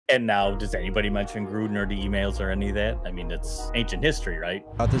And now, does anybody mention Gruden or the emails or any of that? I mean, it's ancient history, right?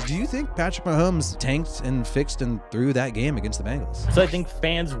 Do you think Patrick Mahomes tanked and fixed and threw that game against the Bengals? So I think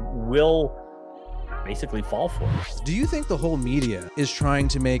fans will basically fall for it. Do you think the whole media is trying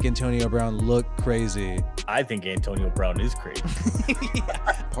to make Antonio Brown look crazy? I think Antonio Brown is crazy.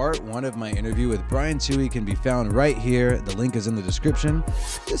 Yeah. Part 1 of my interview with Brian Tuohy can be found right here. The link is in the description.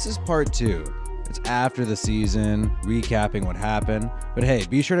 This is part 2. It's after the season, recapping what happened. But hey,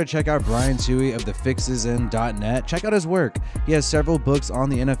 be sure to check out Brian Tuohy of thefixesin.net. Check out his work. He has several books on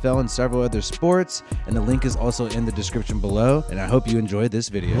the NFL and several other sports, and the link is also in the description below. And I hope you enjoyed this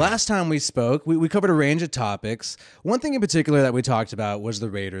video. Last time we spoke, we covered a range of topics. One thing in particular that we talked about was the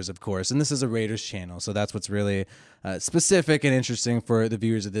Raiders, of course, and this is a Raiders channel, so that's what's really specific and interesting for the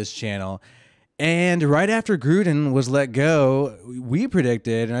viewers of this channel. And right after Gruden was let go, we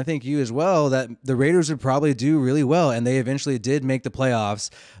predicted, and I think you as well, that the Raiders would probably do really well, and they eventually did make the playoffs.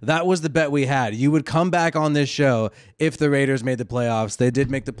 That was the bet we had. You would come back on this show if the Raiders made the playoffs. They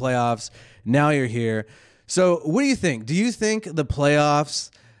did make the playoffs. Now you're here. So what do you think? Do you think the playoffs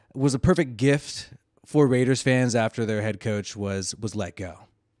was a perfect gift for Raiders fans after their head coach was let go?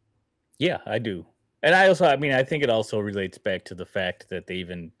 Yeah, I do. And I mean, I think it also relates back to the fact that they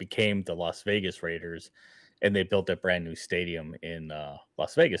even became the Las Vegas Raiders and they built a brand new stadium in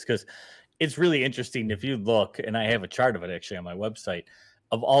Las Vegas. Because it's really interesting if you look, and I have a chart of it actually on my website,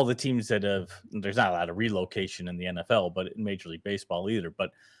 of all the teams that have, there's not a lot of relocation in the NFL, but in Major League Baseball either. But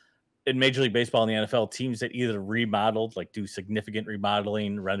in Major League Baseball and the NFL, teams that either remodeled, like do significant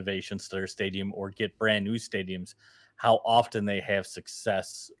remodeling, renovations to their stadium, or get brand new stadiums, how often they have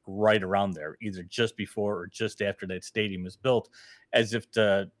success right around there, either just before or just after that stadium is built, as if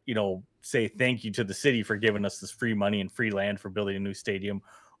to, you know, say thank you to the city for giving us this free money and free land for building a new stadium,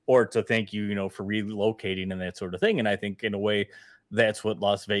 or to thank you, you know, for relocating and that sort of thing. And I think in a way, that's what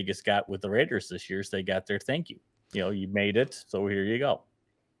Las Vegas got with the Raiders this year. So they got their thank you. You know, you made it, so here you go.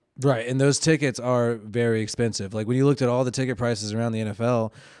 Right, and those tickets are very expensive. Like when you looked at all the ticket prices around the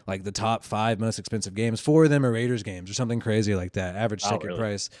NFL, like the top 5 most expensive games, 4 of them are Raiders games or something crazy like that. Average ticket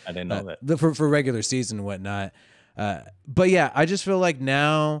price. I didn't know that. For regular season and whatnot. But yeah, I just feel like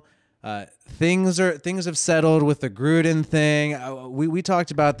now things have settled with the Gruden thing. We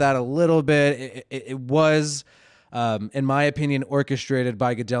talked about that a little bit. It was, in my opinion, orchestrated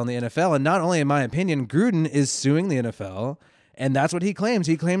by Goodell in the NFL, and not only in my opinion, Gruden is suing the NFL. And that's what he claims.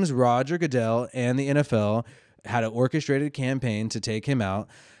 He claims Roger Goodell and the NFL had an orchestrated campaign to take him out.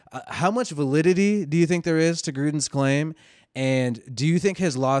 How much validity do you think there is to Gruden's claim? And do you think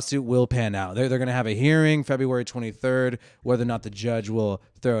his lawsuit will pan out? They're going to have a hearing February 23rd, whether or not the judge will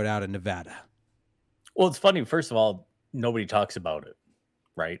throw it out in Nevada. Well, it's funny. First of all, nobody talks about it,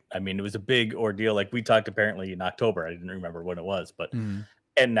 right? I mean, it was a big ordeal. Like we talked apparently in October. I didn't remember when it was. But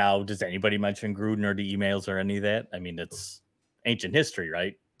And now, does anybody mention Gruden or the emails or any of that? I mean, it's ancient history,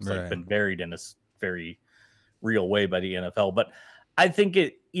 right? It's like been buried in a very real way by the NFL. But I think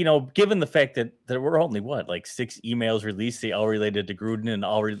it, you know, given the fact that there were only like 6 emails released, they all related to Gruden and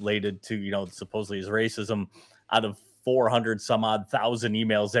all related to, you know, supposedly his racism out of 400 some odd thousand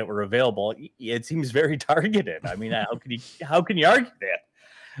emails that were available, it seems very targeted. I mean, how can you argue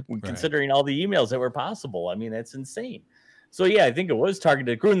that considering all the emails that were possible? I mean, that's insane. So yeah, I think it was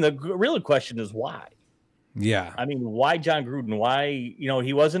targeted at Gruden. The real question is why. Yeah. I mean, why Jon Gruden? Why, you know,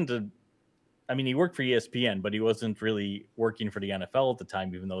 he wasn't I mean, he worked for ESPN, but he wasn't really working for the NFL at the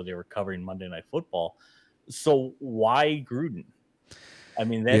time, even though they were covering Monday Night Football. So why Gruden? I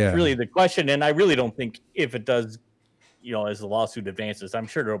mean, that's really the question. And I really don't think if it does, you know, as the lawsuit advances, I'm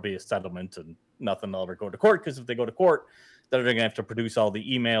sure there'll be a settlement and nothing will ever go to court. Because if they go to court, then they're going to have to produce all the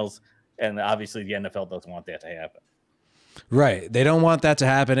emails. And obviously the NFL doesn't want that to happen. Right. They don't want that to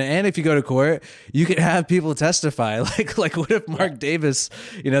happen. And if you go to court, you could have people testify. Like what if Mark Davis,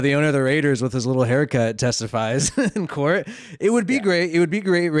 you know, the owner of the Raiders with his little haircut testifies in court? It would be great. It would be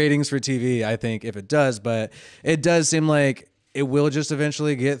great ratings for TV, I think, if it does. But it does seem like it will just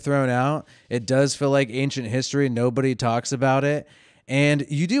eventually get thrown out. It does feel like ancient history. Nobody talks about it. And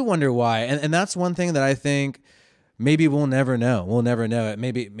you do wonder why. And that's one thing that I think maybe we'll never know. We'll never know it.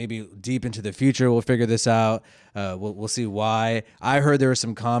 Maybe deep into the future we'll figure this out. We'll see why. I heard there were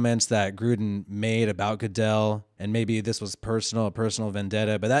some comments that Gruden made about Goodell, and maybe this was a personal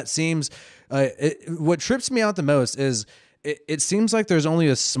vendetta. But that seems what trips me out the most is it seems like there's only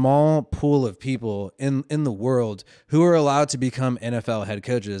a small pool of people in the world who are allowed to become NFL head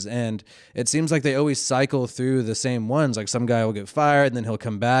coaches. And it seems like they always cycle through the same ones. Like some guy will get fired and then he'll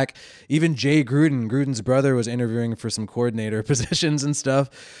come back. Even Jay Gruden, Gruden's brother, was interviewing for some coordinator positions and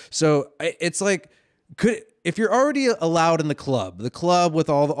stuff. So it's like, if you're already allowed in the club with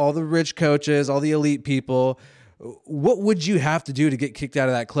all the rich coaches, all the elite people, what would you have to do to get kicked out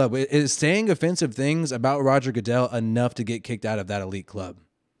of that club? Is saying offensive things about Roger Goodell enough to get kicked out of that elite club,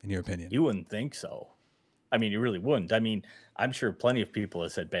 in your opinion? You wouldn't think so. I mean, you really wouldn't. I mean, I'm sure plenty of people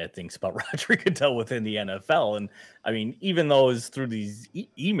have said bad things about Roger Goodell within the NFL. And I mean, even though it's through these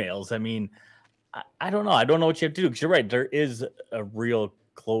emails, I mean, I don't know. I don't know what you have to do, because you're right. There is a real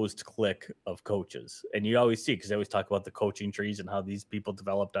closed clique of coaches. And you always see, because they always talk about the coaching trees and how these people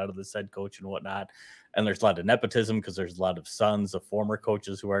developed out of this head coach and whatnot. And there's a lot of nepotism, because there's a lot of sons of former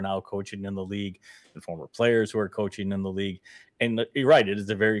coaches who are now coaching in the league and former players who are coaching in the league. And you're right. It is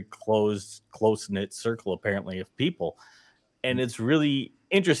a very close-knit circle, apparently, of people. And it's really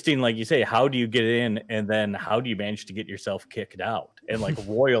interesting, like you say, how do you get in, and then how do you manage to get yourself kicked out, and like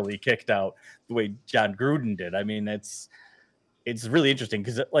royally kicked out the way Jon Gruden did? I mean, it's really interesting,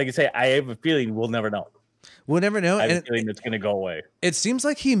 because, like I say, I have a feeling we'll never know. We'll never know. I have a feeling it's going to go away. It seems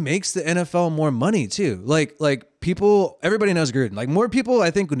like he makes the NFL more money too. Like people, everybody knows Gruden. Like, more people,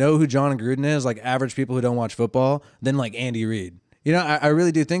 I think, know who Jon Gruden is, like average people who don't watch football, than like Andy Reid. You know, I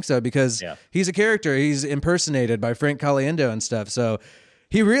really do think so, because he's a character. He's impersonated by Frank Caliendo and stuff. So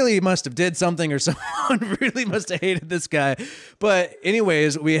he really must have did something, or someone really must have hated this guy. But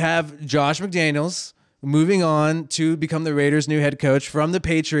anyways, we have Josh McDaniels moving on to become the Raiders' new head coach from the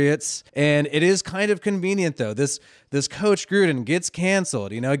Patriots. And it is kind of convenient, though. This Coach Gruden gets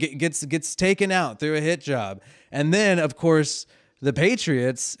canceled, you know, gets taken out through a hit job. And then, of course, the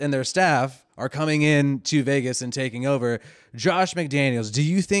Patriots and their staff are coming in to Vegas and taking over. Josh McDaniels, do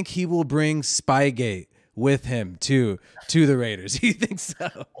you think he will bring Spygate with him to the Raiders? Do you think so?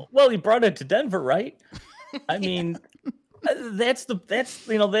 Well, he brought it to Denver, right? I mean, that's the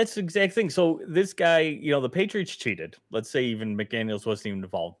exact thing. So this guy, you know, the Patriots cheated. Let's say even McDaniels wasn't even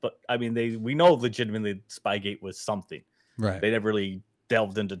involved, but I mean, we know legitimately Spygate was something. Right. They never really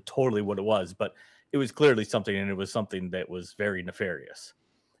delved into totally what it was, but it was clearly something, and it was something that was very nefarious.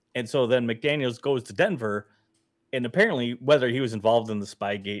 And so then McDaniels goes to Denver, and apparently, whether he was involved in the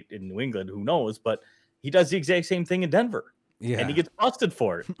Spygate in New England, who knows, but he does the exact same thing in Denver. Yeah. And he gets busted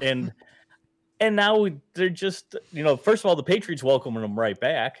for it. And now they're just, you know, first of all, the Patriots welcoming him right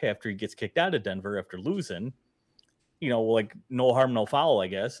back after he gets kicked out of Denver after losing. You know, like, no harm, no foul, I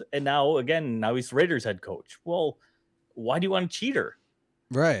guess. And now he's the Raiders head coach. Well, why do you want a cheater?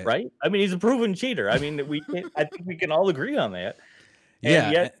 Right. Right? I mean, he's a proven cheater. I mean, I think we can all agree on that. And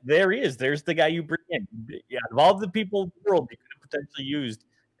Yeah. yet there he is. There's the guy you bring in. Yeah, of all the people in the world you could have potentially used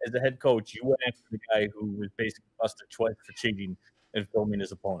as a head coach, you went after the guy who was basically busted twice for cheating and filming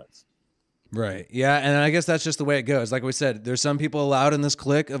his opponents. Right. Yeah. And I guess that's just the way it goes. Like we said, there's some people allowed in this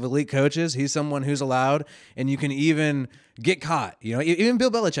clique of elite coaches. He's someone who's allowed, and you can even get caught. You know, even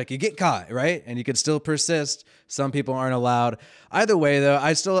Bill Belichick, you get caught, right? And you can still persist. Some people aren't allowed. Either way, though,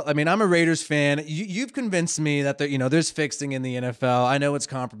 I'm a Raiders fan. You've convinced me that there's fixing in the NFL. I know it's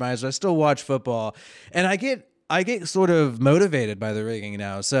compromised, but I still watch football, and I get sort of motivated by the rigging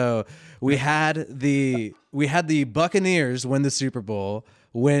now. So we had the Buccaneers win the Super Bowl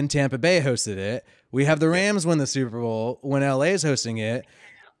when Tampa Bay hosted it. We have the Rams win the Super Bowl when LA is hosting it.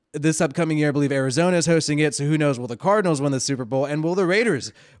 This upcoming year, I believe Arizona is hosting it. So who knows? Will the Cardinals win the Super Bowl? And will the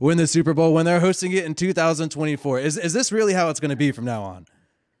Raiders win the Super Bowl when they're hosting it in 2024? Is this really how it's going to be from now on?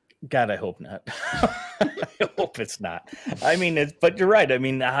 God, I hope not. I hope it's not. I mean, but you're right. I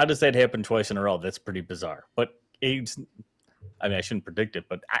mean, how does that happen twice in a row? That's pretty bizarre. But I shouldn't predict it,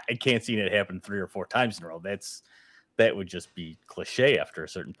 but I can't see it happen 3 or 4 times in a row. That would just be cliche after a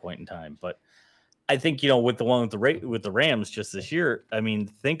certain point in time. But I think, with the one with the Rams just this year, I mean,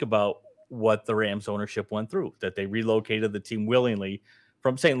 think about what the Rams ownership went through, that they relocated the team willingly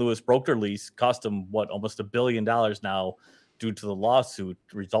from St. Louis, broke their lease, cost them almost $1 billion now due to the lawsuit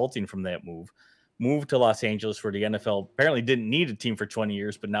resulting from that moved to Los Angeles, where the NFL apparently didn't need a team for 20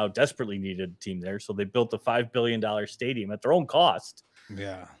 years, but now desperately needed a team there. So they built a $5 billion stadium at their own cost.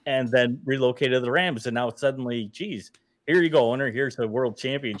 Yeah. And then relocated the Rams. And now suddenly, geez, here you go, owner. Here's a world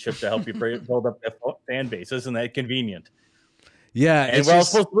championship to help you build up that fan base. Isn't that convenient? Yeah. And we're all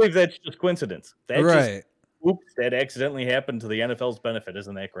supposed to believe that's just coincidence. Right. That accidentally happened to the NFL's benefit.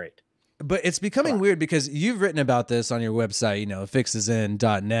 Isn't that great? But it's becoming weird, because you've written about this on your website,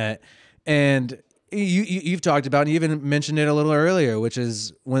 fixesin.net. And you've talked about, and you even mentioned it a little earlier, which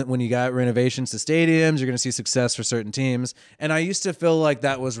is when you got renovations to stadiums, you're going to see success for certain teams. And I used to feel like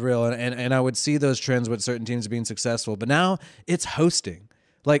that was real, and I would see those trends with certain teams being successful. But now it's hosting,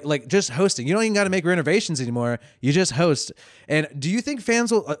 like just hosting. You don't even got to make renovations anymore. You just host. And do you think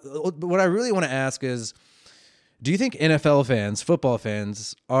fans will? What I really want to ask is, do you think NFL fans, football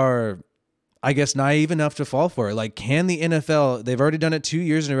fans, are I guess, naive enough to fall for it. Like, can the NFL, they've already done it 2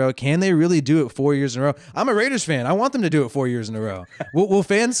 years in a row. Can they really do it 4 years in a row? I'm a Raiders fan. I want them to do it 4 years in a row. Will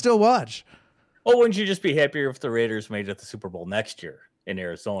fans still watch? Oh, wouldn't you just be happier if the Raiders made it the Super Bowl next year in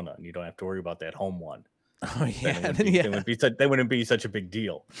Arizona and you don't have to worry about that home one? Oh, yeah. They wouldn't be such a big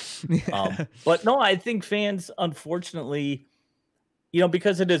deal. Yeah. But no, I think fans, unfortunately,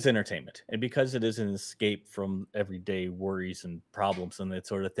 because it is entertainment and because it is an escape from everyday worries and problems and that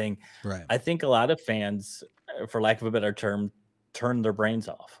sort of thing. Right. I think a lot of fans, for lack of a better term, turn their brains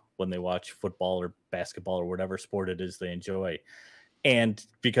off when they watch football or basketball or whatever sport it is they enjoy. And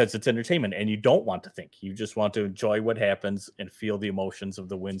because it's entertainment and you don't want to think, you just want to enjoy what happens and feel the emotions of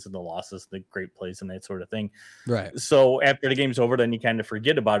the wins and the losses, the great plays and that sort of thing. Right. So after the game's over, then you kind of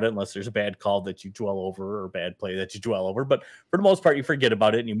forget about it unless there's a bad call that you dwell over or a bad play that you dwell over. But for the most part, you forget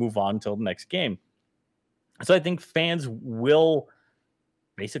about it and you move on until the next game. So I think fans will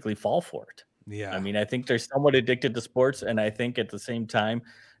basically fall for it. Yeah. I mean, I think they're somewhat addicted to sports. And I think at the same time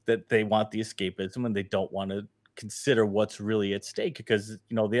that they want the escapism and they don't want to consider what's really at stake because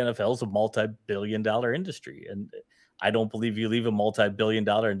the NFL is a multi-billion-dollar industry, and I don't believe you leave a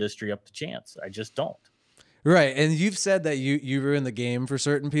multi-billion-dollar industry up to chance. I just don't. Right, and you've said that you ruin the game for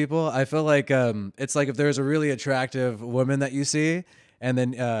certain people. I feel like it's like if there's a really attractive woman that you see, and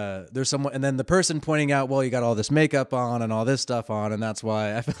then there's someone, and then the person pointing out, well, you got all this makeup on and all this stuff on, and that's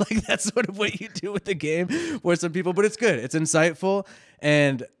why I feel like that's sort of what you do with the game for some people. But it's good, it's insightful,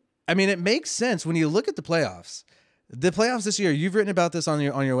 and I mean, it makes sense when you look at the playoffs. The playoffs this year, you've written about this on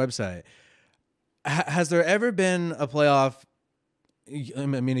your website. Has there ever been a playoff, I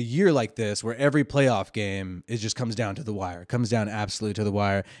mean, a year like this where every playoff game just comes down to the wire, comes down absolutely to the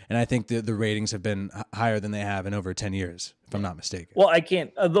wire? And I think the ratings have been higher than they have in over 10 years, if I'm not mistaken. Well, I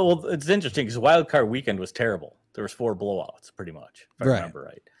can't. Well, it's interesting because Wild Card Weekend was terrible. There was 4 blowouts, pretty much, if I remember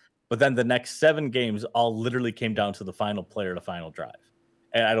right. But then the next 7 games all literally came down to the final play or the final drive.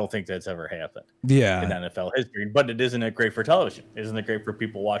 And I don't think that's ever happened in NFL history. But isn't it great for television? Isn't it great for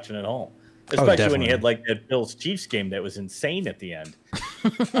people watching at home? Especially when you had like that Bills-Chiefs game that was insane at the end.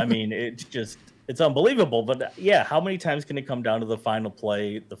 I mean, it's unbelievable. But yeah, how many times can it come down to the final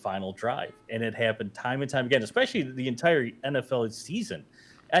play, the final drive? And it happened time and time again, especially the entire NFL season.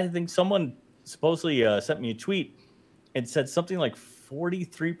 I think someone supposedly sent me a tweet and said something like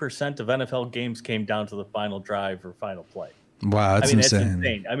 43% of NFL games came down to the final drive or final play. Wow, that's insane. That's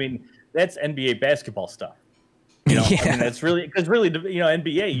insane. I mean, that's NBA basketball stuff. I mean, that's really because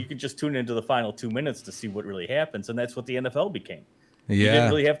NBA, you could just tune into the final 2 minutes to see what really happens, and that's what the NFL became. You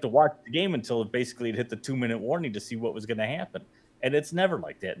didn't really have to watch the game until it hit the 2-minute warning to see what was going to happen, and it's never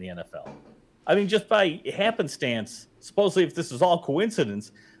like that in the NFL. I mean, just by happenstance, supposedly if this is all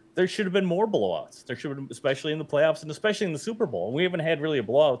coincidence, there should have been more blowouts. There should have been, especially in the playoffs and especially in the Super Bowl. We haven't had really a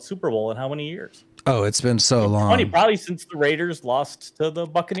blowout Super Bowl in how many years? Oh, it's been so long. Funny, probably since the Raiders lost to the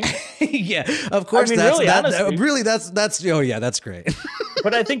Buccaneers. Yeah, of course. I mean, that's oh yeah, that's great.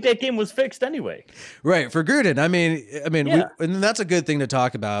 But I think that game was fixed anyway. Right, for Gruden. I mean, and that's a good thing to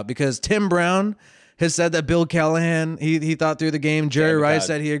talk about because Tim Brown has said that Bill Callahan he thought through the game. Jerry Rice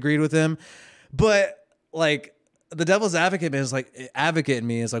said he agreed with him, but like. The devil's advocate in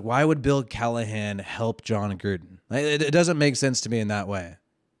me is like, why would Bill Callahan help Jon Gruden? It doesn't make sense to me in that way.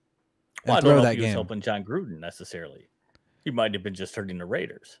 Well, I don't know if he was helping Jon Gruden necessarily. He might have been just hurting the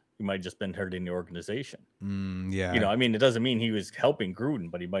Raiders. He might have just been hurting the organization. Yeah. I mean, it doesn't mean he was helping Gruden,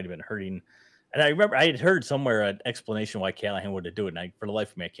 but he might have been hurting. And I remember I had heard somewhere an explanation why Callahan would do it. And for the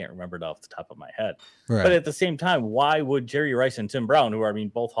life of me, I can't remember it off the top of my head. Right. But at the same time, why would Jerry Rice and Tim Brown, who are,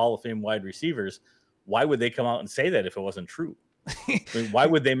 both Hall of Fame wide receivers, why would they come out and say that if it wasn't true? I mean, why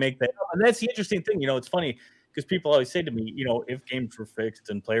would they make that? And that's the interesting thing. It's funny because people always say to me, if games were fixed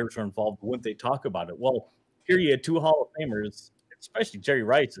and players were involved, wouldn't they talk about it? Well, here you had 2 Hall of Famers, especially Jerry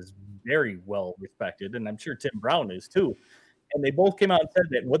Rice is very well respected, and I'm sure Tim Brown is too. And they both came out and said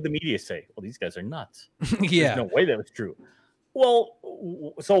that. What did the media say? Well, these guys are nuts. Yeah. There's no way that was true. Well,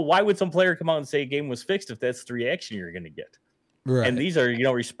 so why would some player come out and say a game was fixed if that's the reaction you're going to get? Right. And these are,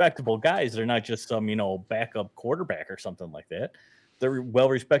 respectable guys. They're not just some, backup quarterback or something like that. They're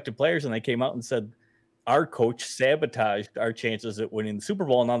well-respected players, and they came out and said, our coach sabotaged our chances at winning the Super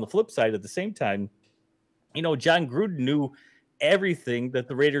Bowl. And on the flip side, at the same time, Jon Gruden knew everything that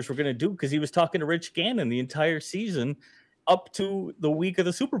the Raiders were going to do because he was talking to Rich Gannon the entire season up to the week of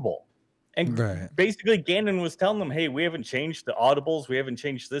the Super Bowl. And basically Gannon was telling them, hey, we haven't changed the audibles. We haven't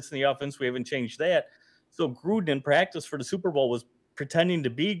changed this in the offense. We haven't changed that. So Gruden in practice for the Super Bowl was pretending to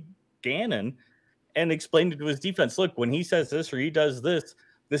be Gannon and explained it to his defense. Look, when he says this or he does this,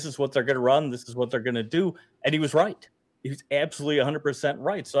 this is what they're going to run. This is what they're going to do. And he was right. He was absolutely 100%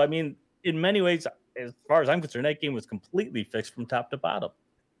 right. So, I mean, in many ways, as far as I'm concerned, that game was completely fixed from top to bottom.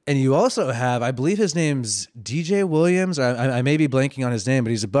 And you also have, I believe his name's DJ Williams. I may be blanking on his name,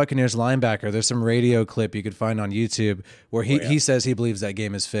 but he's a Buccaneers linebacker. There's some radio clip you could find on YouTube where he says he believes that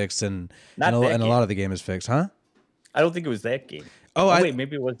game is fixed, and a lot of the game is fixed, huh? I don't think it was that game. Oh, wait,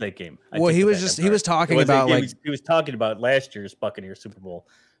 maybe it was that game. He was talking about he was talking about last year's Buccaneers Super Bowl,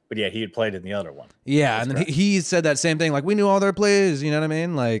 but yeah, he had played in the other one. Yeah, and then he said that same thing, like we knew all their plays. You know what I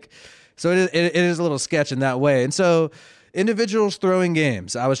mean? Like, so it is a little sketch in that way, and so. Individuals throwing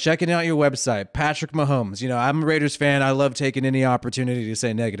games. I was checking out your website, Patrick Mahomes. You know, I'm a Raiders fan. I love taking any opportunity to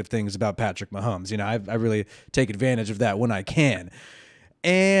say negative things about Patrick Mahomes. You know, I really take advantage of that when I can.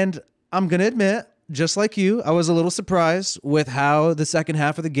 And I'm going to admit, just like you, I was a little surprised with how the second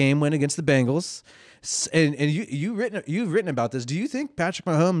half of the game went against the Bengals. And you've written about this. Do you think Patrick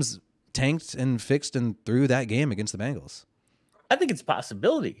Mahomes tanked and fixed and threw that game against the Bengals? I think it's a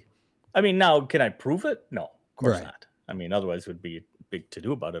possibility. I mean, now, can I prove it? No, of course not. I mean, otherwise it would be a big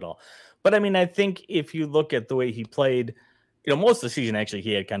to-do about it all. But, I mean, I think if you look at the way he played, you know, most of the season, actually,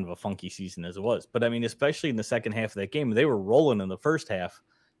 he had kind of a funky season as it was. But, I mean, especially in the second half of that game, they were rolling in the first half,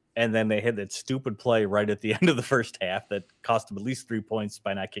 and then they had that stupid play right at the end of the first half that cost them at least 3 points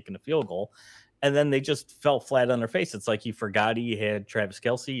by not kicking a field goal. And then they just fell flat on their face. It's like he forgot he had Travis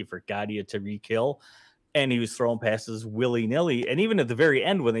Kelce, he forgot he had Tyreek Hill, and he was throwing passes willy-nilly. And even at the very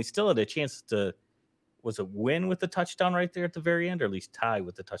end, when they still had a chance to – was it win with the touchdown right there at the very end, or at least tie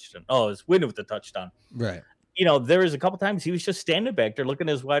with the touchdown? Oh, it was win with the touchdown. Right. You know, there was a couple times he was just standing back there looking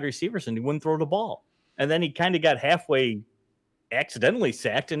at his wide receivers and he wouldn't throw the ball. And then he kind of got halfway accidentally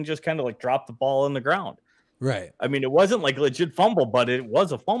sacked and just kind of like dropped the ball on the ground. Right. I mean, it wasn't like a legit fumble, but it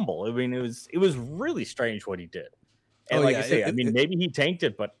was a fumble. I mean, it was really strange what he did. And I say, I mean, maybe he tanked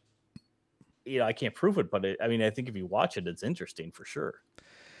it, but you know, I can't prove it. But I mean, I think if you watch it, it's interesting for sure.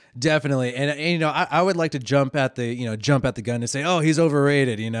 Definitely. And you know, I would like to jump at the gun and say, oh, he's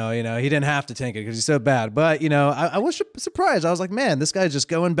overrated. You know, he didn't have to tank it because he's so bad. But, you know, I was surprised. I was like, man, this guy's just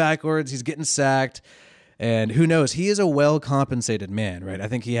going backwards. He's getting sacked. And who knows? He is a well-compensated man, right? I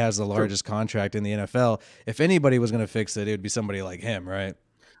think he has the largest contract in the NFL. If anybody was going to fix it, it would be somebody like him, right?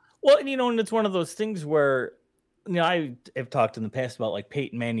 Well, and, you know, and it's one of those things where, you know, I have talked in the past about like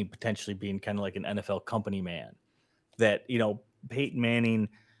Peyton Manning potentially being kind of like an NFL company man. That, you know, Peyton Manning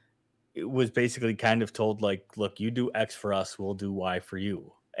 – it was basically kind of told like, look, you do X for us, we'll do Y for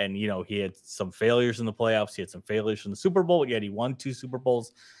you. And, you know, he had some failures in the playoffs. He had some failures in the Super Bowl. Yet he won 2 Super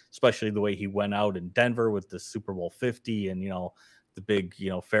Bowls, especially the way he went out in Denver with the Super Bowl 50 and, you know, the big, you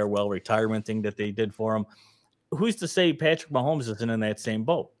know, farewell retirement thing that they did for him. Who's to say Patrick Mahomes isn't in that same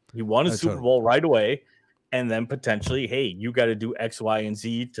boat? He won a Super Bowl right away. And then potentially, hey, you got to do X, Y, and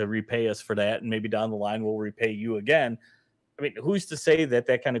Z to repay us for that. And maybe down the line, we'll repay you again. I mean, who's to say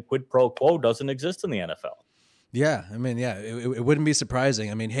that kind of quid pro quo doesn't exist in the NFL? Yeah, I mean, yeah, it wouldn't be surprising.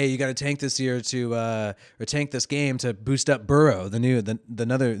 I mean, hey, you got to tank this year or tank this game to boost up Burrow, the new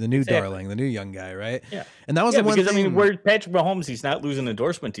darling, the new young guy, right? Yeah, and that was the one thing. I mean, where Patrick Mahomes, he's not losing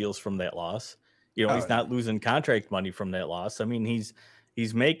endorsement deals from that loss. You know, he's not losing contract money from that loss. I mean,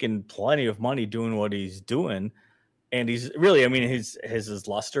 he's making plenty of money doing what he's doing, and he's really, I mean, has his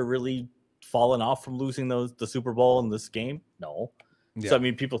luster really fallen off from losing the Super Bowl in this game? No. Yeah. So, I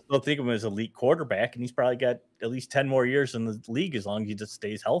mean, people still think of him as an elite quarterback, and he's probably got at least 10 more years in the league as long as he just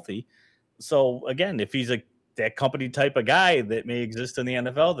stays healthy. So, again, if he's that company type of guy that may exist in the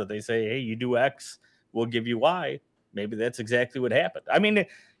NFL that they say, hey, you do X, we'll give you Y, maybe that's exactly what happened. I mean,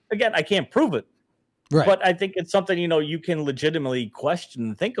 again, I can't prove it, right, but I think it's something, you know, you can legitimately question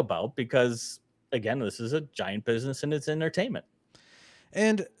and think about because, again, this is a giant business and it's entertainment.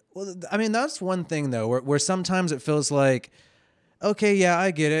 And well, I mean, that's one thing, though, where sometimes it feels like, okay, yeah,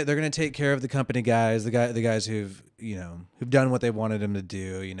 I get it. They're going to take care of the company guys, the guys who've done what they wanted them to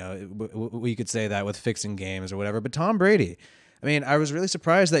do. You know, we could say that with fixing games or whatever. But Tom Brady, I mean, I was really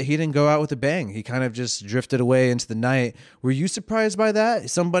surprised that he didn't go out with a bang. He kind of just drifted away into the night. Were you surprised by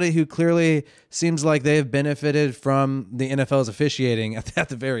that? Somebody who clearly seems like they've benefited from the NFL's officiating at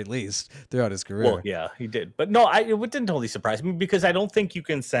the very least throughout his career. Well, yeah, he did. But no, it didn't totally surprise me because I don't think you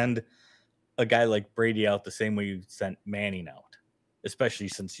can send a guy like Brady out the same way you sent Manning out, especially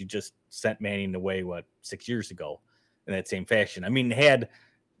since you just sent Manning away, 6 years ago in that same fashion. I mean, had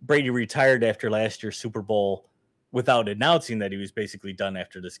Brady retired after last year's Super Bowl without announcing that he was basically done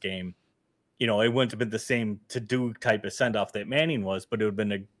after this game, you know, it wouldn't have been the same to-do type of send-off that Manning was, but it would have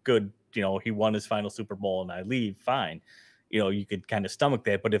been a good, you know, he won his final Super Bowl and I leave, fine. You know, you could kind of stomach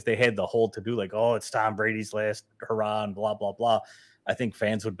that. But if they had the whole to-do, like, oh, it's Tom Brady's last hurrah and blah, blah, blah, I think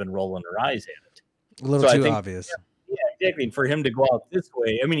fans would have been rolling their eyes at it. A little too obvious. Yeah, exactly. And for him to go out this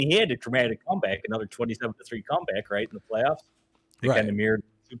way, I mean, he had a dramatic comeback, another 27-3 comeback, right, in the playoffs. They kind of mirrored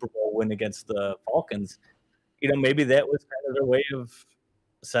the Super Bowl win against the Falcons. Maybe that was kind of their way of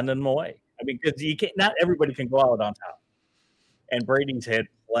sending him away. I mean, because you can't, not everybody can go out on top. And Brady's had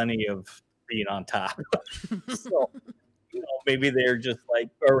plenty of being on top. So, maybe they're just like,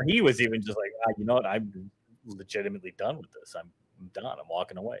 or he was even just like, you know what, I'm legitimately done with this. I'm done. I'm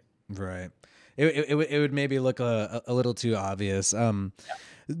walking away. Right. It would maybe look a little too obvious.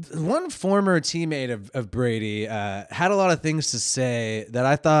 One former teammate of Brady had a lot of things to say that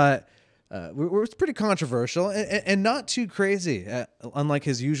I thought were pretty controversial and not too crazy, unlike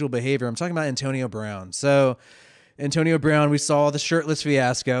his usual behavior. I'm talking about Antonio Brown. So Antonio Brown, we saw the shirtless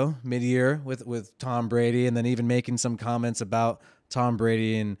fiasco mid-year with Tom Brady, and then even making some comments about Tom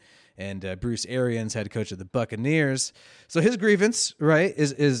Brady and Bruce Arians, head coach of the Buccaneers. So his grievance, right,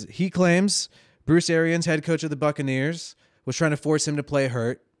 is he claims Bruce Arians, head coach of the Buccaneers, was trying to force him to play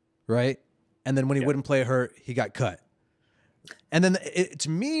hurt, right? And then when he wouldn't play hurt, he got cut. And then to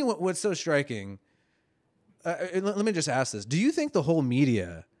me, what's so striking, let me just ask this. Do you think the whole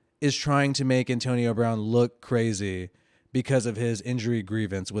media is trying to make Antonio Brown look crazy because of his injury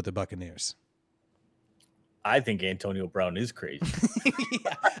grievance with the Buccaneers? I think Antonio Brown is crazy.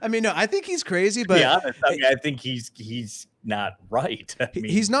 Yeah. I mean, no, I think he's crazy, but I think he's not right.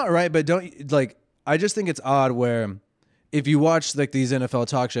 He's not right, but I just think it's odd where if you watch like these NFL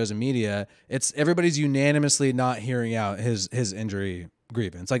talk shows and media, it's everybody's unanimously not hearing out his injury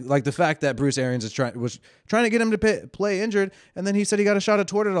grievance. Like the fact that Bruce Arians was trying to get him to play injured, and then he said he got a shot at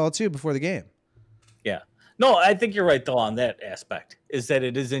Toradol too before the game. Yeah. No, I think you're right though on that aspect. Is that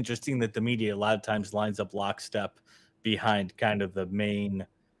it is interesting that the media a lot of times lines up lockstep behind kind of the main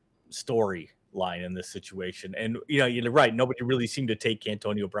storyline in this situation. And you're right. Nobody really seemed to take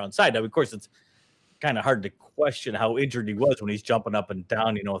Antonio Brown's side. Now, of course, it's kind of hard to question how injured he was when he's jumping up and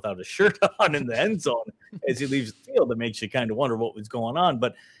down, without a shirt on in the end zone as he leaves the field. That makes you kind of wonder what was going on.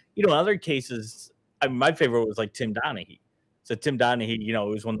 But, in other cases, my favorite was like Tim Donaghy. So Tim Donaghy,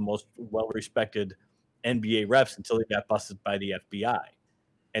 was one of the most well-respected NBA refs until he got busted by the FBI.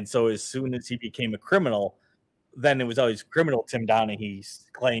 And so as soon as he became a criminal, then it was always criminal Tim Donaghy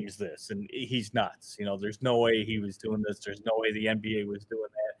claims this, and he's nuts. There's no way he was doing this. There's no way the NBA was doing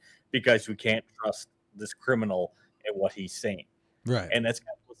that because we can't trust this criminal and what he's saying. Right. And that's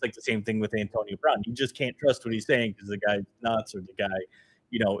kind of like the same thing with Antonio Brown. You just can't trust what he's saying because the guy's nuts or the guy,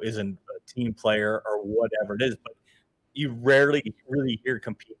 isn't a team player or whatever it is. But you rarely really hear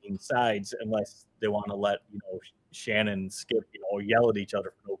competing sides unless they want to let, Shannon and Skip, yell at each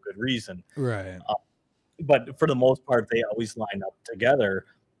other for no good reason. Right. But for the most part, they always line up together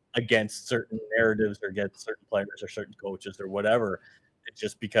against certain narratives or against certain players or certain coaches or whatever. It's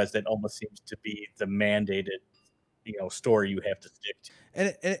just because that almost seems to be the mandated, story you have to stick to.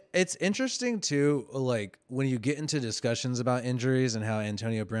 And it's interesting too, like when you get into discussions about injuries and how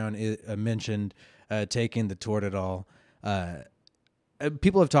Antonio Brown mentioned taking the Toradol.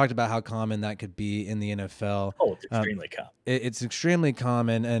 People have talked about how common that could be in the NFL. Oh, it's extremely common. It's extremely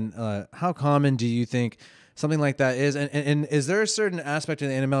common. And how common do you think something like that is? And is there a certain aspect in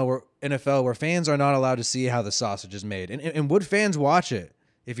the NFL where fans are not allowed to see how the sausage is made? And would fans watch it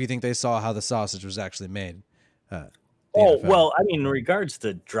if you think they saw how the sausage was actually made? Well, I mean, in regards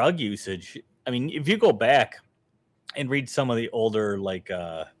to drug usage, I mean, if you go back and read some of the older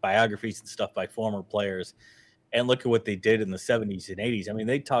biographies and stuff by former players and look at what they did in the 70s and 80s. I mean,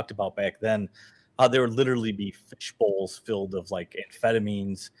 they talked about back then how there would literally be fish bowls filled of like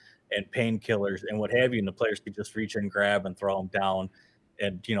amphetamines and painkillers and what have you. And the players could just reach and grab and throw them down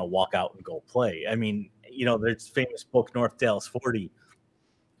and, walk out and go play. I mean, there's famous book, North Dallas 40,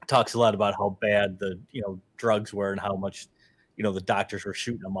 talks a lot about how bad the, drugs were and how much, the doctors were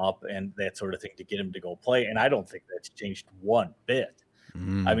shooting them up and that sort of thing to get him to go play. And I don't think that's changed one bit. I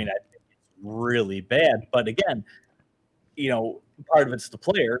mean, I think it's really bad. But again, part of it's the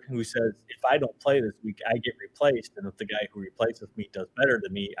player who says, if I don't play this week, I get replaced. And if the guy who replaces me does better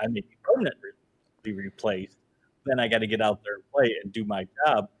than me, I may be permanently replaced. Then I got to get out there and play and do my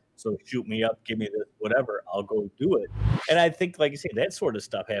job. So shoot me up, give me this, whatever, I'll go do it. And I think, like you say, that sort of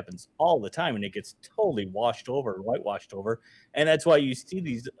stuff happens all the time and it gets totally washed over, whitewashed over. And that's why you see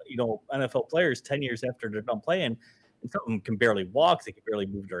these, NFL players 10 years after they're done playing, and some of them can barely walk, they can barely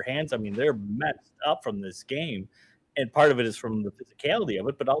move their hands. I mean, they're messed up from this game. And part of it is from the physicality of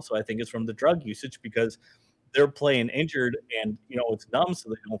it, but also I think it's from the drug usage because they're playing injured and, it's numb, so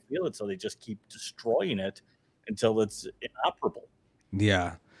they don't feel it. So they just keep destroying it until it's inoperable.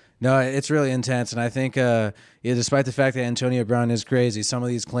 Yeah. No, it's really intense, and I think, despite the fact that Antonio Brown is crazy, some of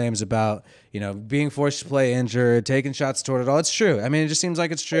these claims about being forced to play injured, taking shots toward it all, it's true. I mean, it just seems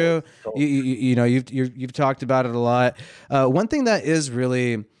like it's true. You've talked about it a lot. One thing that is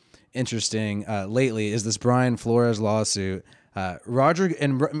really interesting lately is this Brian Flores lawsuit. Roger,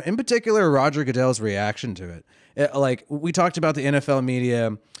 and in particular, Roger Goodell's reaction to it. Like we talked about the NFL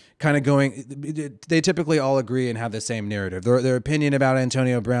media kind of going, they typically all agree and have the same narrative. Their opinion about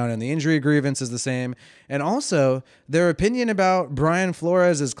Antonio Brown and the injury grievance is the same. And also their opinion about Brian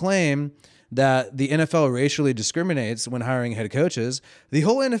Flores' claim that the NFL racially discriminates when hiring head coaches. The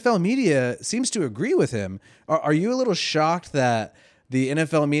whole NFL media seems to agree with him. Are you a little shocked that the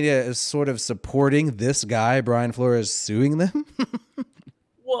NFL media is sort of supporting this guy, Brian Flores, suing them?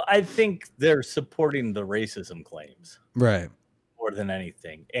 Well, I think they're supporting the racism claims. Right. More than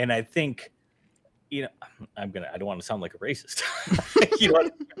anything. And I think, I don't want to sound like a racist.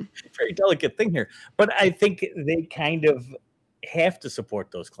 Very delicate thing here. But I think they kind of have to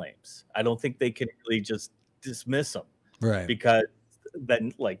support those claims. I don't think they can really just dismiss them. Right. Because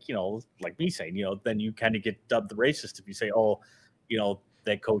then, like me saying, then you kind of get dubbed the racist if you say,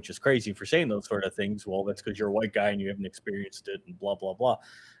 that coach is crazy for saying those sort of things. Well, that's because you're a white guy and you haven't experienced it and blah, blah, blah.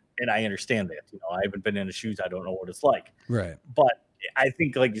 And I understand that. I haven't been in his shoes. I don't know what it's like. Right. But I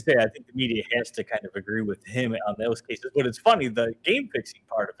think, like you say, I think the media has to kind of agree with him on those cases. But it's funny, the game fixing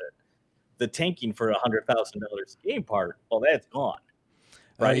part of it, the tanking for $100,000 game part, well, that's gone.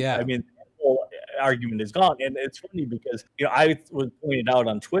 Right. Yeah. I mean, the whole argument is gone. And it's funny because, I was pointed out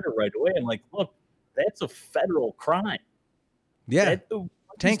on Twitter right away. And like, look, that's a federal crime. Yeah. What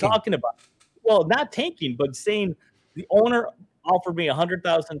he's talking about. Well, not tanking, but saying the owner offered me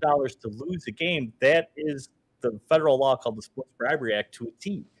 $100,000 to lose a game. That is the federal law called the Sports Bribery Act to a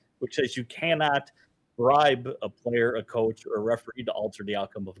T, which says you cannot bribe a player, a coach, or a referee to alter the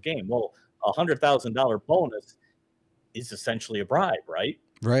outcome of a game. Well, $100,000 bonus is essentially a bribe, right?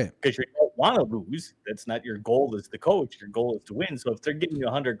 Right. Because you don't want to lose. That's not your goal as the coach. Your goal is to win. So if they're giving you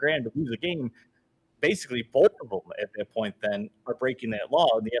 $100,000 to lose a game, basically both of them at that point then are breaking that law,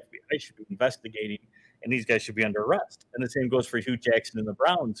 and the FBI should be investigating, and these guys should be under arrest. And the same goes for Hugh Jackson and the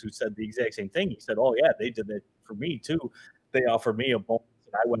Browns, who said the exact same thing. He said, oh yeah, they did that for me too. They offered me a bonus,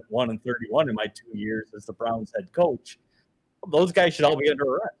 and I went 1-31 in my 2 years as the Browns head coach. Well, those guys should all be under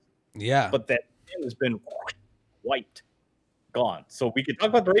arrest. Yeah. But that has been wiped, gone. So we can talk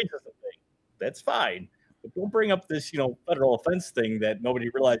about the racism thing. That's fine. But don't bring up this, federal offense thing that nobody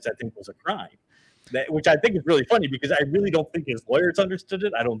realized I think was a crime. Which I think is really funny because I really don't think his lawyers understood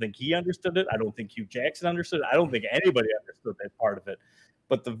it. I don't think he understood it. I don't think Hugh Jackson understood it. I don't think anybody understood that part of it.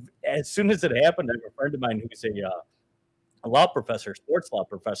 But as soon as it happened, I have a friend of mine who's a law professor, sports law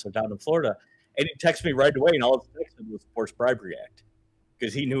professor down in Florida, and he texted me right away, and all his text was Sports Bribery Act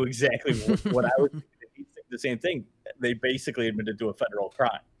because he knew exactly what I was thinking. He said the same thing. They basically admitted to a federal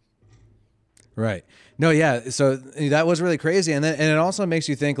crime. Right. No, yeah. So that was really crazy. And it also makes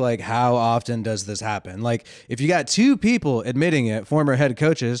you think, like, how often does this happen? Like, if you got two people admitting it, former head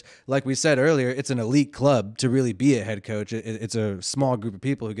coaches, like we said earlier, it's an elite club to really be a head coach. It's a small group of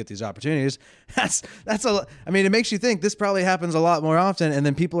people who get these opportunities. It makes you think this probably happens a lot more often. And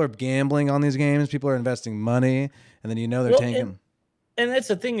then people are gambling on these games. People are investing money, and then they're tanking. And that's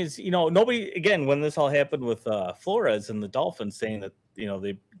the thing is, nobody, again, when this all happened with Flores and the Dolphins saying that,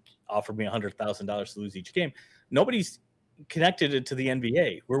 they offered me $100,000 to lose each game, nobody's connected it to the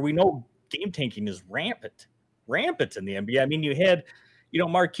NBA, where we know game tanking is rampant in the NBA. I mean, you had,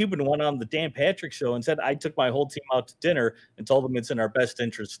 Mark Cuban went on the Dan Patrick show and said, I took my whole team out to dinner and told them it's in our best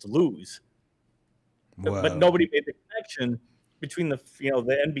interest to lose. Whoa. But nobody made the connection between the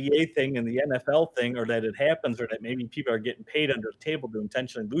NBA thing and the NFL thing, or that it happens, or that maybe people are getting paid under the table to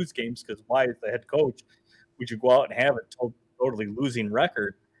intentionally lose games. Because why, as the head coach, would you go out and have a totally losing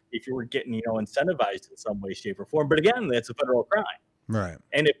record if you were getting, incentivized in some way, shape, or form? But again, that's a federal crime. Right.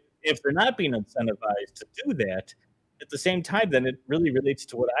 And if they're not being incentivized to do that, at the same time, then it really relates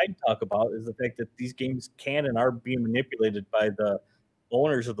to what I talk about, is the fact that these games can and are being manipulated by the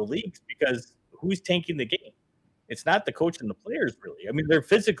owners of the leagues, because who's tanking the game? It's not the coach and the players, really. I mean, they're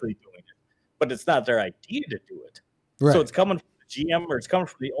physically doing it, but it's not their idea to do it. Right. So it's coming from the GM, or it's coming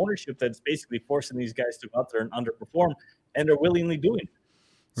from the ownership that's basically forcing these guys to go out there and underperform, and they're willingly doing it.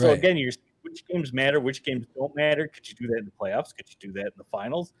 So right. Again, which games matter, which games don't matter. Could you do that in the playoffs? Could you do that in the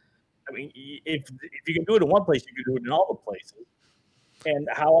finals? I mean, if you can do it in one place, you can do it in all the places. And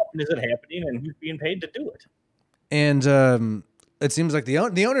how often is it happening, and who's being paid to do it? And it seems like the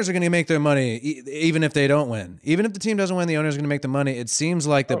owners are going to make their money even if they don't win. Even if the team doesn't win, the owners are going to make the money. It seems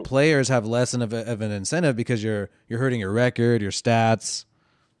like the players have less of an incentive because you're hurting your record, your stats.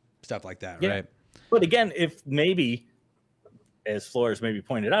 stuff like that, Yeah. right? But again, if maybe, as Flores maybe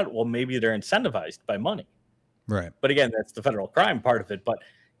pointed out, well, maybe they're incentivized by money. Right. But again, that's the federal crime part of it. But,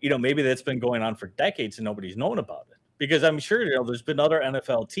 maybe that's been going on for decades and nobody's known about it. Because I'm sure, there's been other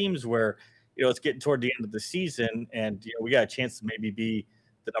NFL teams where, it's getting toward the end of the season and, we got a chance to maybe be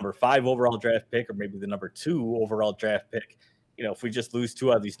the number 5 overall draft pick or maybe the number 2 overall draft pick. If we just lose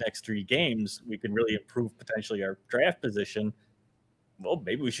 2 out of these next 3 games, we can really improve potentially our draft position. Well,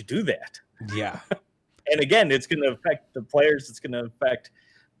 maybe we should do that. Yeah. And again, it's going to affect the players. It's going to affect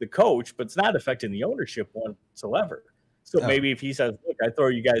the coach, but it's not affecting the ownership whatsoever. So maybe if he says, look, I throw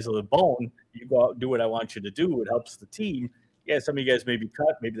you guys a bone, you go out and do what I want you to do. It helps the team. Yeah, some of you guys may be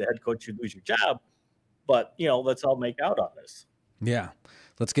cut. Maybe the head coach should lose your job. But, let's all make out on this. Yeah.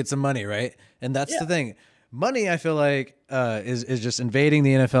 Let's get some money, right? And that's the thing. Money, I feel like, is just invading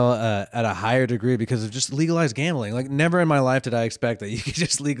the NFL at a higher degree because of just legalized gambling. Like, never in my life did I expect that you could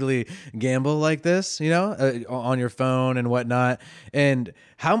just legally gamble like this, on your phone and whatnot. And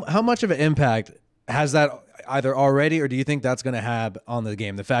how much of an impact has that either already, or do you think that's going to have on the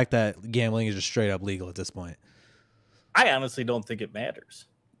game? The fact that gambling is just straight up legal at this point. I honestly don't think it matters.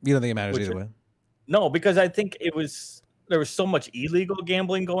 You don't think it matters either way? No, because I think there was so much illegal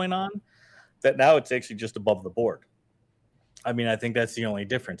gambling going on that now it's actually just above the board. I mean, I think that's the only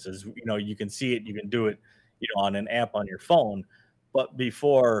difference is, you can see it, you can do it, on an app on your phone. But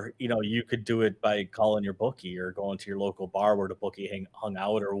before, you could do it by calling your bookie or going to your local bar where the bookie hung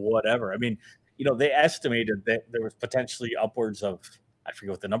out or whatever. I mean, they estimated that there was potentially upwards of, I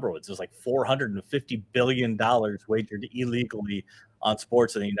forget what the number was. It was like $450 billion wagered illegally on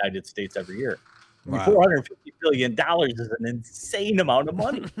sports in the United States every year. Wow. $450 billion is an insane amount of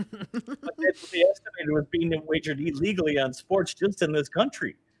money. But that's what they estimated was being wagered illegally on sports just in this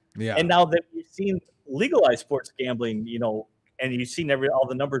country. Yeah. And now that we've seen legalized sports gambling, and you've seen all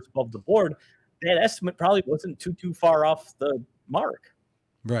the numbers above the board, that estimate probably wasn't too far off the mark.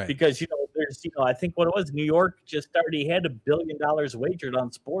 Right. Because, there's, I think what it was, New York just already had $1 billion wagered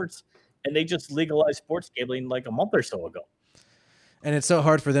on sports, and they just legalized sports gambling like a month or so ago. And it's so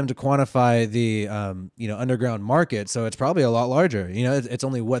hard for them to quantify the, underground market. So it's probably a lot larger. It's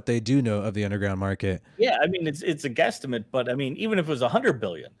only what they do know of the underground market. Yeah, I mean, it's a guesstimate, but I mean, even if it was $100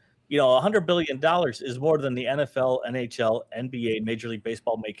 billion, $100 billion is more than the NFL, NHL, NBA, Major League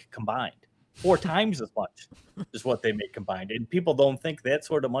Baseball make combined. 4 times as much is what they make combined. And people don't think that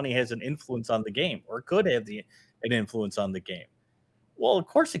sort of money has an influence on the game or could have an influence on the game. Well, of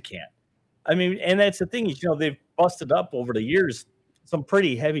course it can. I mean, and that's the thing is, they've busted up over the years some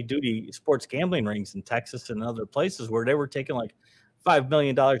pretty heavy duty sports gambling rings in Texas and other places where they were taking like $5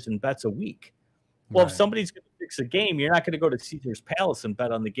 million in bets a week. Well, if somebody's going to fix a game, you're not going to go to Caesar's Palace and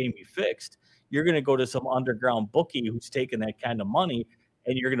bet on the game you fixed. You're going to go to some underground bookie who's taking that kind of money,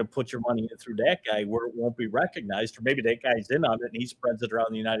 and you're going to put your money in through that guy where it won't be recognized, or maybe that guy's in on it and he spreads it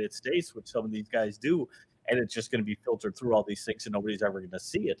around the United States, which some of these guys do, and it's just going to be filtered through all these things and nobody's ever going to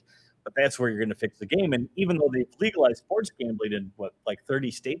see it. But that's where you're going to fix the game. And even though they've legalized sports gambling in,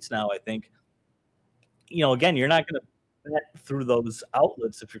 30 states now, I think, again, you're not going to bet through those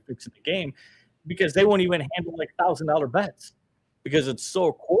outlets if you're fixing the game because they won't even handle like $1,000 bets because it's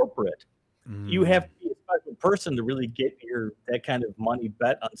so corporate. You have to be a special person to really get that kind of money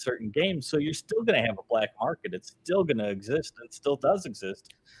bet on certain games. So you're still going to have a black market. It's still going to exist and still does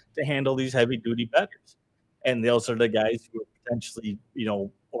exist to handle these heavy duty bettors. And those are the guys who are potentially,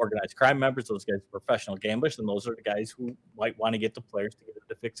 organized crime members. Those guys are professional gamblers. And those are the guys who might want to get the players to get them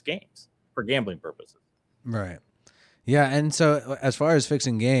to fix games for gambling purposes. Right. Yeah. And so as far as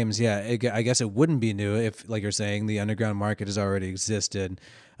fixing games, I guess it wouldn't be new if, like you're saying, the underground market has already existed.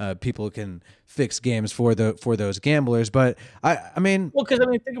 People can fix games for those gamblers. But I mean, well, because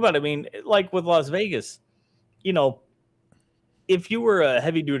think about it. I mean, like with Las Vegas, if you were a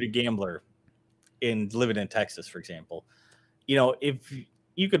heavy duty gambler living in Texas, for example, if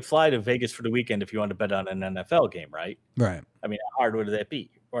you could fly to Vegas for the weekend if you wanted to bet on an NFL game, right? Right. I mean, how hard would that be?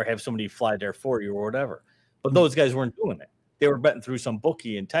 Or have somebody fly there for you or whatever. But those guys weren't doing it. They were betting through some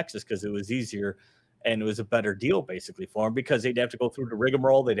bookie in Texas because it was easier and it was a better deal basically for them because they'd have to go through the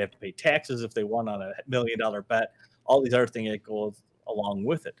rigmarole. They'd have to pay taxes if they won on $1 million bet, all these other things that go along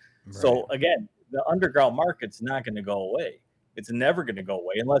with it. Right. So again, the underground market's not going to go away. It's never going to go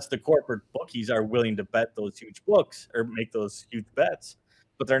away unless the corporate bookies are willing to bet those huge books or make those huge bets,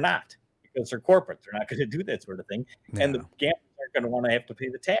 but they're not because they're corporate. They're not going to do that sort of thing. Yeah. And the gamblers aren't going to want to have to pay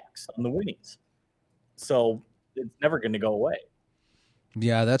the tax on the winnings. So it's never going to go away.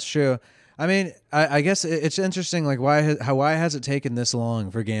 Yeah, that's true. I mean, I guess it's interesting. Like, why has it taken this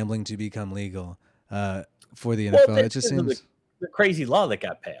long for gambling to become legal for the NFL? Well, it just seems the crazy law that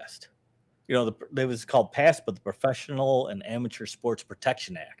got passed. You know, it was called passed, but the Professional and Amateur Sports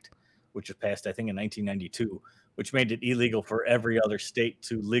Protection Act, which was passed, I think, in 1992, which made it illegal for every other state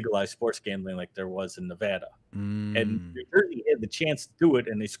to legalize sports gambling like there was in Nevada. And New Jersey had the chance to do it,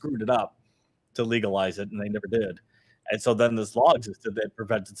 and they screwed it up to legalize it, and they never did. And so then this law existed that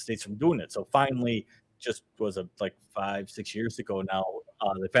prevented states from doing it. So finally, just was it like 5-6 years ago now,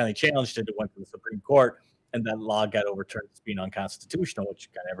 they finally challenged it. It went to the Supreme Court, and that law got overturned as being unconstitutional, which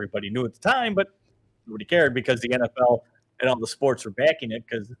kind of everybody knew at the time, but nobody cared because the NFL and all the sports were backing it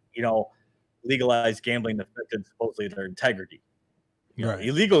because, you know, legalized gambling affected supposedly their integrity. You know,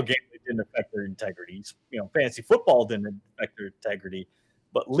 illegal gambling didn't affect their integrity. You know, fantasy football didn't affect their integrity,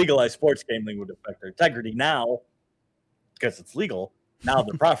 but legalized sports gambling would affect their integrity now because it's legal. Now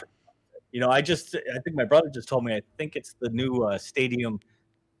they're profiting. You know, I think my brother just told me, I think it's the new stadium,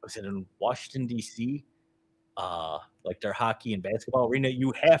 was it in Washington, D.C.? Like their hockey and basketball arena,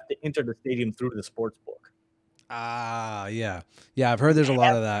 you have to enter the stadium through the sports book. Yeah. I've heard there's a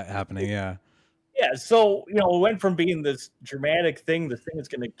lot of that happening. Yeah. So, you know, it went from being this dramatic thing, this thing that's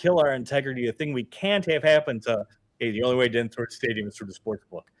going to kill our integrity, a thing we can't have happen, to, hey, the only way to enter the stadium is through the sports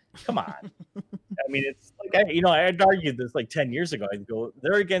book. Come on. I mean, it's like, I'd argued this like 10 years ago. I'd go,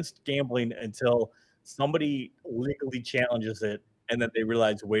 they're against gambling until somebody legally challenges it, and then they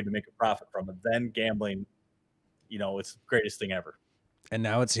realize a way to make a profit from it. Then gambling, you know, it's the greatest thing ever. And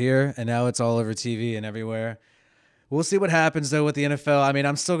now it's here, and now it's all over TV and everywhere. We'll see what happens, though, with the NFL. I mean,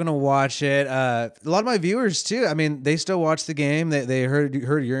 I'm still going to watch it. A lot of my viewers, too, I mean, they still watch the game. They heard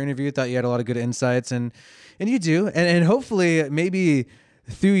your interview, thought you had a lot of good insights, and you do. And hopefully, maybe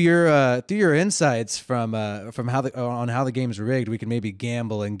through your insights from how the game's rigged, we can maybe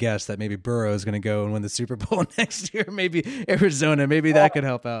gamble and guess that maybe Burrow is going to go and win the Super Bowl next year. Maybe Arizona. Maybe that could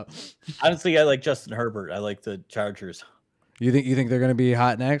help out. Honestly, I like Justin Herbert. I like the Chargers. You think they're going to be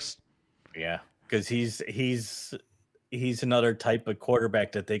hot next? Yeah, because he's another type of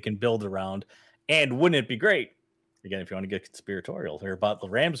quarterback that they can build around. And wouldn't it be great? Again, if you want to get conspiratorial here about the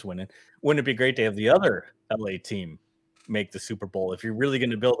Rams winning, wouldn't it be great to have the other LA team make the Super Bowl? If you're really going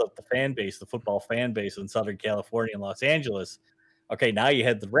to build up the fan base, the football fan base in Southern California and Los Angeles, okay, now you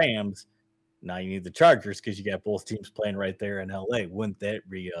had the Rams, now you need the Chargers because you got both teams playing right there in LA. Wouldn't that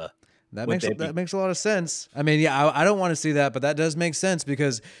be that makes a lot of sense. I mean, yeah, I don't want to see that, but that does make sense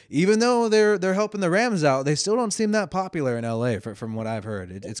because even though they're helping the Rams out, they still don't seem that popular in LA from what I've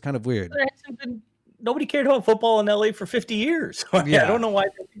heard. It's kind of weird. Nobody cared about football in LA for 50 years. Yeah. I don't know why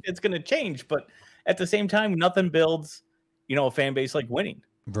it's going to change, but at the same time, nothing builds, you know, a fan base like winning.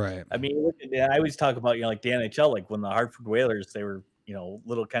 Right. I mean, I always talk about, you know, like the NHL, like when the Hartford Whalers, they were, you know,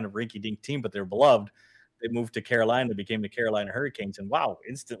 little kind of rinky-dink team, but they're beloved. They moved to Carolina, became the Carolina Hurricanes, and wow,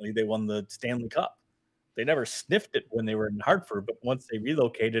 instantly they won the Stanley Cup. They never sniffed it when they were in Hartford, but once they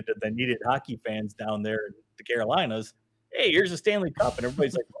relocated and they needed hockey fans down there in the Carolinas, hey, here's a Stanley Cup, and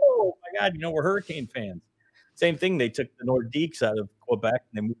everybody's like, oh my God, you know, we're Hurricane fans. Same thing, they took the Nordiques out of Quebec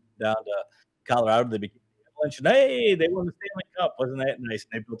and they moved down to Colorado. They became the Avalanche, and hey, they won the Stanley Cup. Wasn't that nice?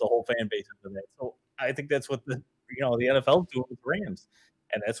 And they built a whole fan base into that. So I think that's what the NFL doing with the Rams.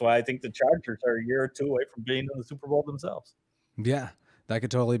 And that's why I think the Chargers are a year or two away from being in the Super Bowl themselves. Yeah, that could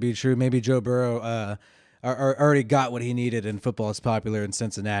totally be true. Maybe Joe Burrow already got what he needed, and football is popular in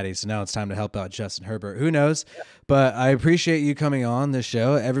Cincinnati, so now it's time to help out Justin Herbert. Who knows? Yeah. But I appreciate you coming on this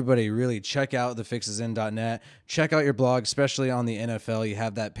show. Everybody really check out thefixesin.net. Check out your blog, especially on the NFL. You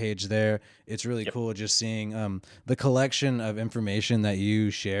have that page there. It's really cool just seeing the collection of information that you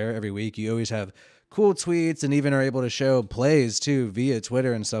share every week. You always have cool tweets and even are able to show plays too via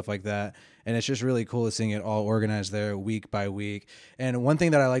Twitter and stuff like that. And it's just really cool seeing it all organized there week by week. And one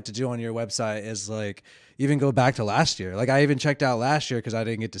thing that I like to do on your website is like even go back to last year. Like I even checked out last year because I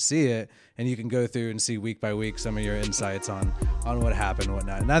didn't get to see it. And you can go through and see week by week some of your insights on what happened and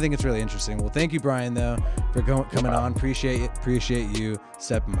whatnot. And I think it's really interesting. Well, thank you, Brian, though, for coming on. Appreciate you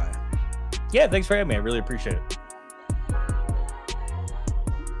stepping by. Yeah, thanks for having me. I really appreciate it.